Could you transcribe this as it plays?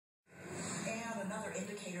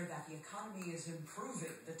indicator that the economy is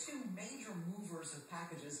improving. The two major movers of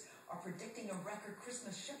packages are predicting a record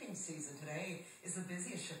Christmas shipping season. Today is the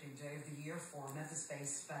busiest shipping day of the year for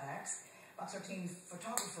Memphis-based FedEx. Fox 13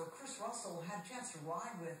 photographer Chris Russell had a chance to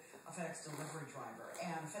ride with a FedEx delivery driver,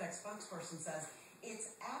 and a FedEx spokesperson says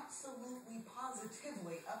it's absolutely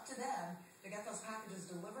positively up to them to get those packages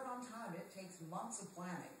delivered on time. It takes months of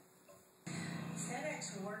planning.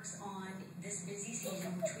 FedEx works on this busy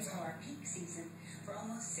season, which we call our peak season, for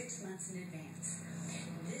almost 6 months in advance.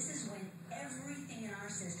 This is when everything in our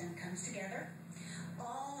system comes together.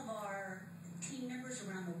 All of our team members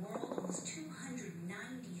around the world, almost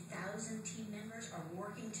 290,000 team members, are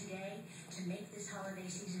working today to make this holiday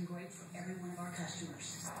season great for every one of our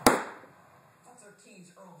customers. Fox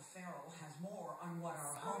 13's Earl Farrell has more on what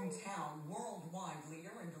our hometown worldwide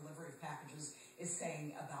leader in delivery of packages is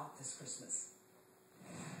saying about this Christmas.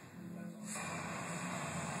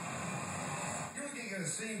 You're looking at a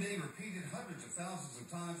same day repeated hundreds of thousands of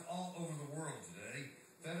times all over the world today.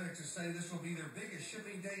 FedEx is saying this will be their biggest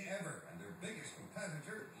shipping day ever, and their biggest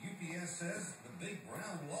competitor, UPS, says the Big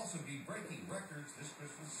Brown will also be breaking records this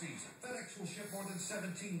Christmas season. FedEx will ship more than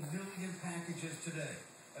 17 million packages today,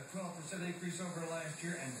 a 12% increase over last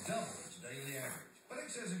year and double its daily average. FedEx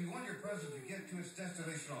says if you want your present to get to its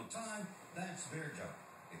destination on time, that's their job.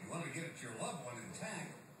 If you want to get it to your loved one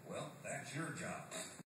intact, well, that's your job.